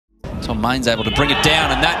Tom Main's able to bring it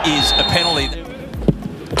down, and that is a penalty.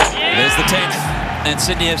 There's the 10th, and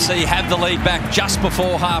Sydney FC have the lead back just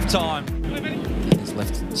before half-time. His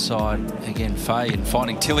left side, again, Fay, and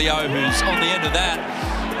finding Tilio, who's on the end of that.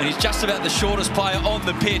 And he's just about the shortest player on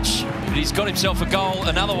the pitch. But he's got himself a goal,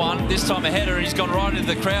 another one, this time a header, and he's gone right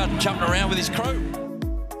into the crowd and jumping around with his crew.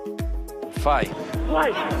 Fay.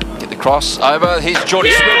 Get the cross over. Here's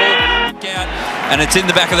Geordie Swivel. And it's in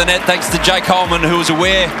the back of the net thanks to Jay Coleman, who was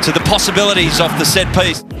aware to the possibilities of the set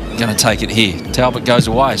piece. Going to take it here. Talbot goes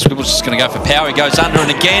away. Swivel's just going to go for power. He goes under,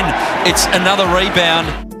 and again, it's another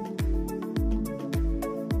rebound.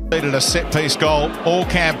 A set-piece goal all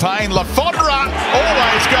campaign. Lafondra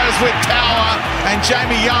always goes with power, and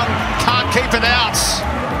Jamie Young can't keep it out.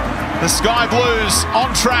 The Sky Blues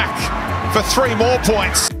on track for 3 more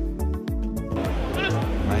points.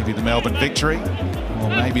 Maybe the Melbourne Victory, or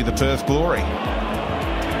maybe the Perth Glory.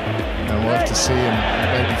 And we'll have to see him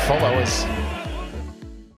maybe follow us.